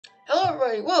Hello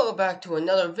everybody, welcome back to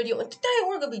another video, and today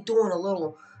we're going to be doing a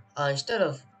little, instead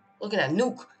of looking at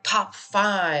Nuke Top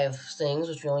 5 things,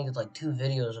 which we only did like 2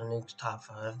 videos on Nuke's Top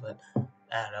 5, but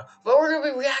I don't know. But we're going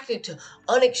to be reacting to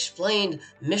unexplained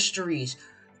mysteries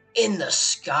in the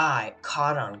sky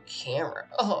caught on camera.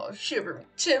 Oh, shivering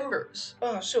timbers.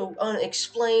 Oh, so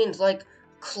unexplained, like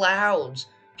clouds.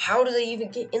 How do they even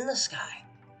get in the sky?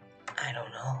 I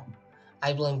don't know.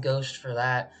 I blame Ghost for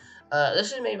that.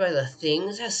 This is made by The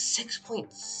Things. It has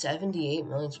 6.78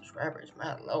 million subscribers.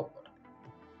 Man, Lord.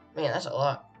 Man, that's a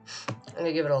lot. I'm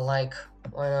gonna give it a like.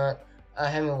 Why not? I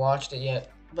haven't watched it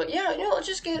yet. But yeah, let's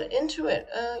just get into it.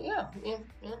 Yeah.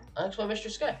 Unexplained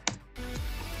Mr. Sky.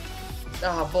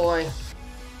 Oh boy.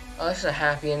 Oh, this is a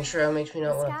happy intro. Makes me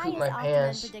not want to poop my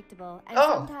pants. Unpredictable, and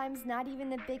sometimes not even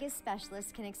the biggest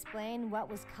specialist can explain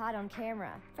what was caught on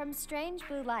camera. From strange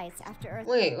blue lights after Earth.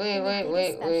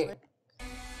 Wait.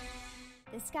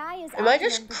 The sky is Am I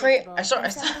just crazy? I thought I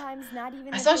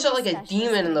saw like a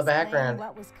demon in the background.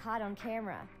 What was caught on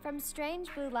camera? From strange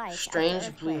blue lights.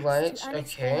 Strange blue lights.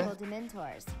 Okay.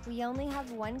 Dementors. We only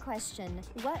have one question.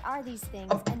 What are these things?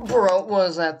 Bro, what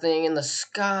is that thing in the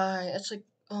sky? It's like,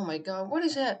 oh my god, what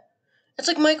is that? It's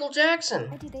like Michael Jackson.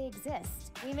 Why do they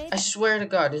exist? I swear to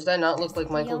God, does that not look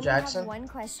like Michael Jackson? One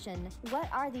question. What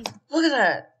are these? Look at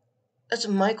that. That's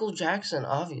Michael Jackson,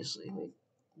 obviously.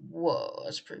 Whoa,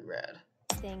 that's pretty rad.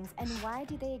 Things and why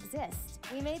do they exist?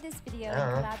 We made this video in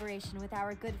collaboration with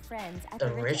our good friends at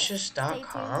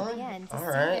TheRichest.com.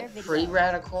 Alright, pretty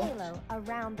radical. Halo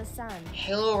Around the Sun.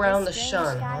 Halo Around the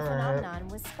Sun. Phenomenon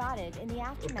was spotted in the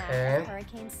aftermath of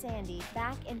Hurricane Sandy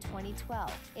back in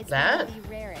 2012. It's one of the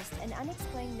rarest and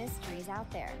unexplained mysteries out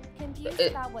there. Confused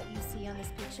about what you see on this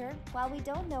picture? While we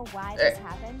don't know why this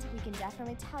happened, we can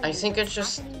definitely tell you. I think it's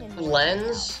just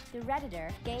lens the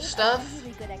Redditor gave stuff. a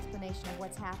really good explanation of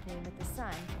what's happening with the sun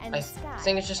and the sky. I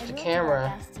think it's just the camera.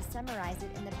 To summarize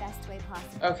it in the best way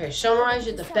possible. Okay, summarize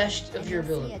it the best of your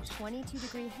ability. A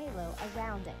 22-degree halo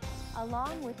around it,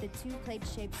 along with the 2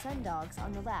 plate-shaped sundogs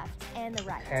on the left and the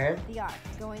right. The arc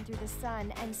going through the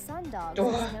sun and sundogs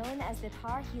is known as the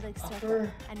parhelix circle,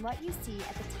 and what you see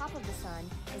at the top of the sun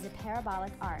is a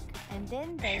parabolic arc, and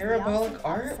then there's the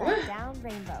upside-down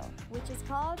rainbow, which is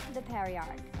called the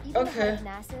periarc. Even the head of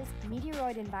NASA's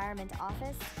Meteoroid Environment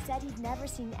Office said he'd never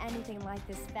seen anything like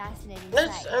this fascinating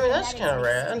sight. I mean, that's kind of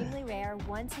rare. Extremely rare,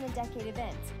 once-in-a-decade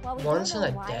event. While we once don't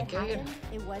in know a why decade?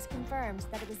 it was confirmed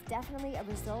that it was definitely a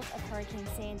result of Hurricane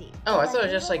Sandy. Oh, I thought it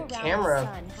was just like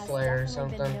camera flare or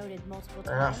something.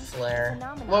 Or not flare.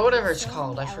 Well, whatever it's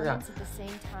called, I forgot. At the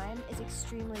same time is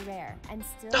extremely rare and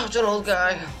still. Oh, it's an old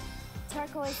guy.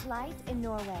 Turquoise light in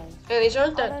Norway. Yeah, these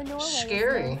aren't that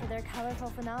scary. For their colorful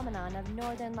phenomenon of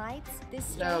northern lights,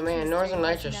 this oh man, northern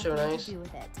lights are so nice. To do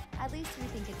with it. At least we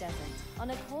think it doesn't. On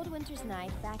a cold winter's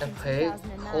night back in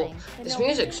 2009, this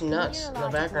music's nuts in the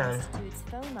background.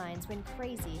 Phone lines went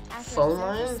crazy after phone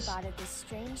lines spotted this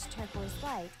strange turquoise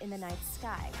light in the night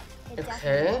sky. It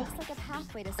looks like a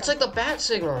pathway to it's like the bat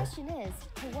signal. The question is,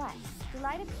 to what? The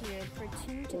light appeared for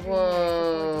 2 to 3 minutes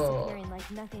before disappearing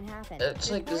like nothing happened.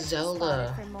 It's like Zelda.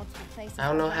 I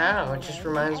don't know how. It just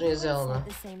reminds me of Zelda.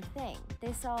 The same thing.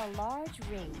 They saw a large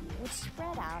ring which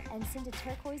spread out and sent a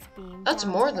turquoise beam. That's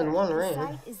more than one ring. The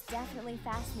sight is definitely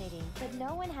fascinating, but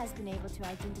no one has been able to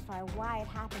identify why it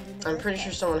happened in the I'm pretty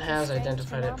sure someone has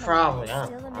identified it. Probably. I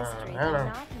don't know.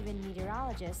 Not even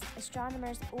meteorologists,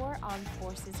 astronomers, or armed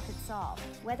forces could solve.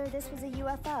 Whether this was a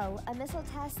UFO, a missile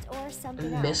test, or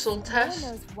something else. Missile test? No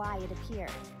one knows why it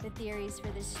appeared. The theories for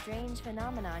this strange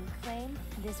phenomenon claim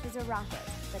this was a rocket,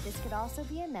 but this could also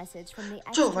be a message from the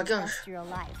extraterrestrial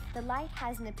life. The light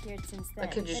hasn't appeared since then. I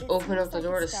could just open up the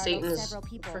door to Satan's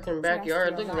freaking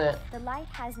backyard. Look at that. The light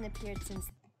hasn't appeared since.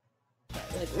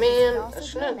 Like, man, I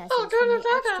shouldn't. Oh,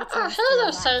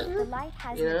 hello, Satan.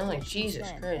 You know, like, Jesus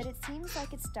Christ. But it seems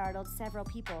like it startled several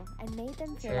people and made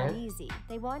them feel uneasy.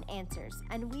 They want answers,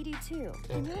 and we do too.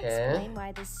 Can you explain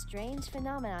why this strange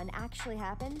phenomenon actually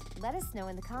happened? Let us know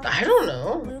in the comments. I don't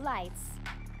know. Blue lights.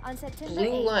 On September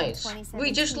blue 8, lights.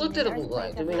 We just looked at a blue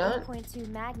light, did we not? 1.2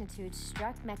 magnitude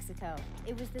struck Mexico.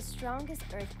 It was the strongest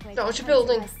earthquake the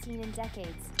country has seen in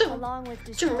decades. Along with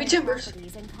destroying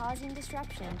properties and causing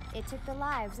disruption, it took the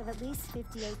lives of at least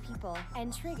 58 people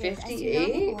and triggered a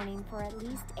tsunami warning for at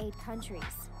least 8 countries.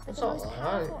 But the most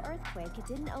powerful earthquake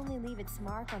didn't only leave its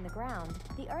mark on the ground.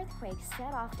 The earthquake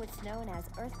set off what's known as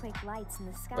earthquake lights in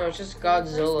the sky. Bro, it's just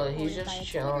Godzilla. He's just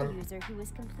chilling. A user who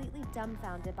was completely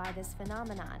dumbfounded by this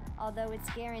phenomenon. Although it's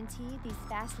guaranteed these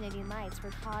fascinating lights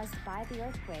were caused by the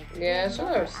earthquake, yeah, that's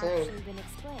what I was saying. Actually been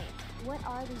explained. What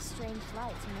are these strange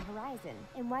lights on the horizon,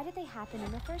 and why did they happen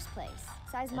in the first place?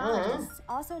 Seismologists,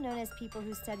 also known as people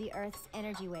who study Earth's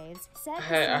energy waves, said the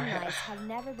same lights have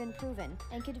never been proven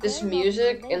and could this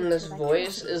music and this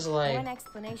voice is like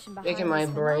making my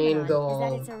brain go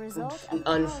all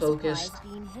unfocused.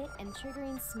 Being hit and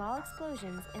triggering small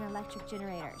explosions in electric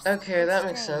generators. Okay, that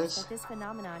makes sense. That this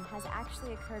phenomenon has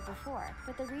actually occurred before,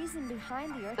 but the reason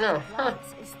behind the earthquake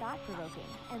lights is thought-provoking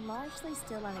and largely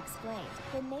still unexplained.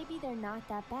 But maybe they're not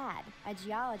that bad. A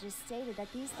geologist stated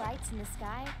that these lights in the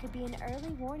sky could be an early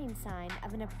warning sign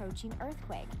of an approaching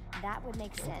earthquake. That would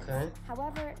make sense. Okay.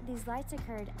 However, these lights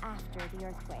occurred after the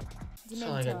earthquake. It's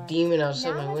like a demon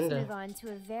outside my window. Now let's move on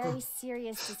to a very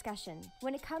serious discussion.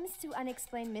 When it comes to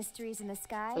unexplained mysteries in the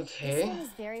sky, this one is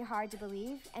very hard to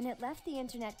believe, and it left the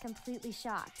internet completely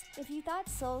shocked. If you thought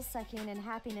soul-sucking and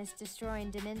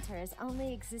happiness-destroying Dementors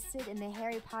only existed in the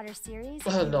Harry Potter series,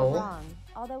 you were wrong.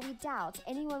 Although we doubt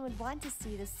anyone would want to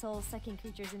see the soul-sucking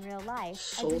creatures in real life.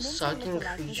 Soul-sucking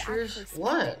creatures?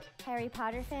 What? Harry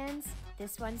Potter fans,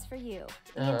 this one's for you.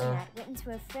 The internet went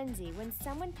into a frenzy when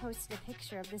someone posted a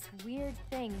picture of this weird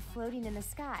thing floating in the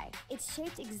sky. It's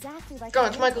shaped exactly like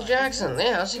it's Michael Jackson.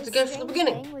 Yeah, I see the guy from the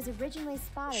beginning. Thing was originally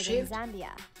spotted in Zambia.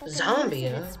 But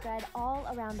Zambia? Spread all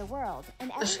around the world,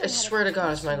 and I swear to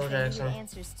God, it's Michael Jackson.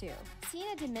 Answers to. Seeing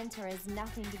a Dementor is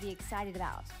nothing to be excited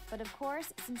about. But of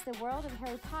course, since the world of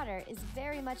Harry Potter is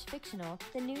very much fictional,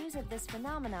 the news of this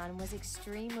phenomenon was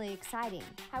extremely exciting.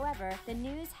 However, the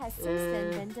news has since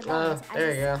then been developed as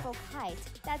a simple kite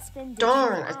that's been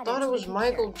darn, I thought it was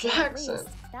Michael Jackson.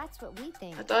 That's what we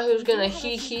think. I thought he was gonna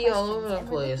hee all over the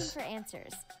place. For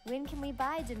answers. When can we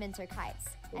buy Dementor kites?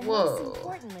 And Whoa. most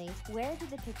importantly, where did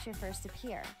the picture first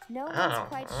appear? No one's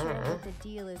quite sure what the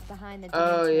deal is behind the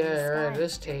Dementor in the sky. Right, it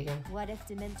is taken. What if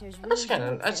Dementors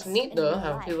really that's neat though,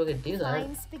 how people could do that.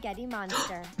 Flying spaghetti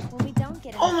monster. When we don't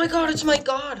get oh my God, it's my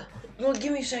God! You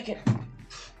give me a second.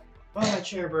 Oh, my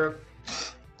chair broke.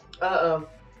 Uh-oh.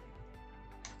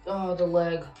 Oh, the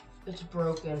leg. It's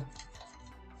broken.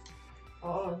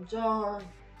 Oh, darn.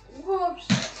 Whoops.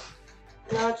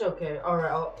 No, it's okay.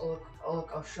 Alright,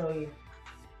 I'll show you.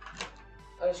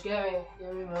 Just give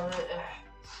me a moment.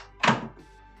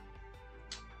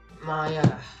 My,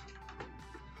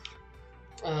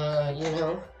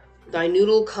 thy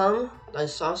noodle come, thy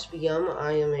sauce be yum.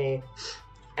 I am a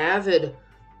avid,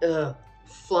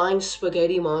 flying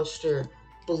spaghetti monster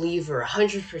believer,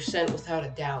 100% without a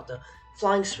doubt. The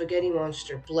flying spaghetti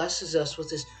monster blesses us with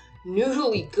his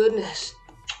noodly goodness.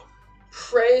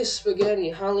 Praise spaghetti,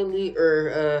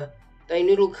 hallelujah. Thy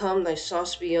noodle come, thy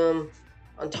sauce be yum,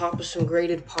 on top of some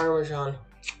grated Parmesan.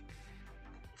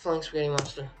 Flying spaghetti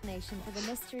monster. For the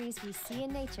mysteries we see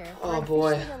in nature. Oh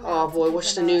boy,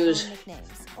 what's the news?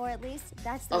 Or at least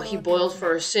that's the he boiled for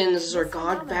our sins. Is our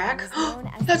God back?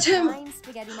 That's him!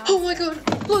 Oh my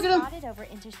God, look at him! Over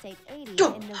Interstate 80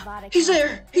 in Nevada he's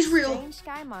there! He's real! Strange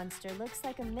sky monster looks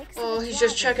like a mix he's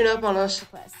just checking up on us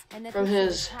from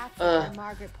his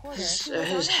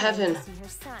heaven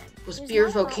with beer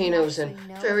volcanoes and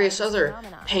various other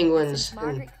penguins.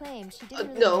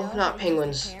 And, no, not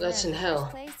penguins. That's in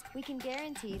hell. We can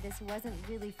guarantee this wasn't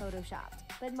really photoshopped.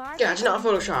 But yeah, it's not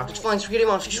photoshopped. It's flying spaghetti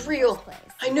monster. It's real.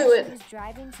 I knew it. She was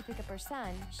driving to pick up her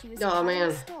son. She was caught in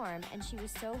a storm, and she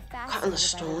was so fascinated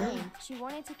by the rain, she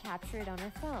wanted to capture it on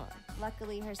her phone.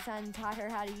 Luckily, her son taught her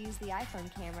how to use the iPhone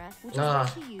camera, which is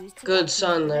what she used to good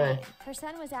son there. Her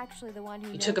son was actually the one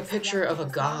who took a picture of a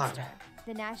god.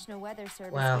 The National Weather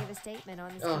Service gave a statement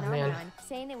on this phenomenon,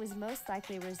 saying it was most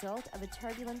likely a result of a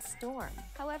turbulent storm.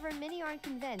 However, many aren't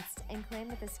convinced and claim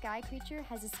that the sky creature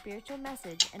has a spiritual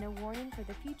message and a warning for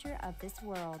the future of this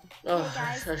world. Oh, hey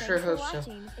guys, I sure hope so.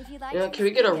 If you like can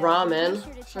we get a ramen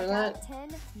for that?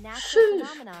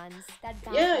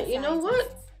 Yeah, you know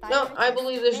what? No, I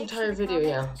believe this entire video,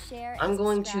 yeah. I'm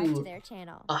going to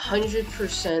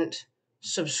 100%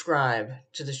 subscribe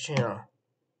to this channel.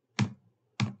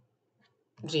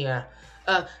 Yeah.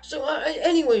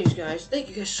 Anyways, guys, thank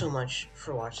you guys so much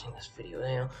for watching this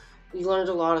video. We learned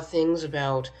a lot of things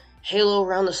about Halo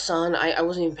Around the Sun. I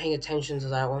wasn't even paying attention to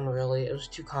that one, really. It was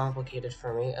too complicated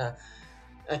for me.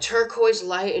 A turquoise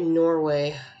light in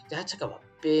Norway. That took up a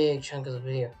big chunk of the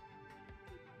video.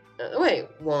 Wait,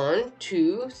 1,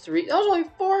 2, 3. That was only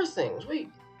 4 things.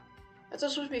 Wait, I thought it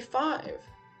was supposed to be 5.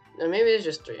 No, maybe it's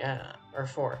just 3, or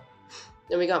 4.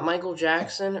 Then we got Michael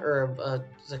Jackson, or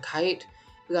the kite.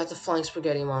 we got the Flying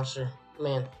Spaghetti Monster.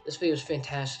 Man, this video was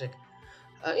fantastic.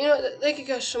 Thank you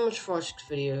guys so much for watching this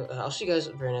video. I'll see you guys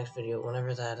in the very next video,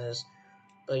 whenever that is.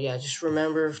 But yeah, just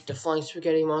remember, the Flying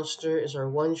Spaghetti Monster is our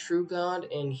one true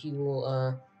God, and he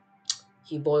will,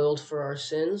 he boiled for our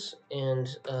sins, and,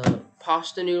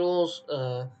 pasta noodles,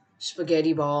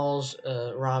 spaghetti balls,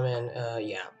 ramen,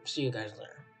 yeah. See you guys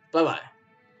later. Bye-bye.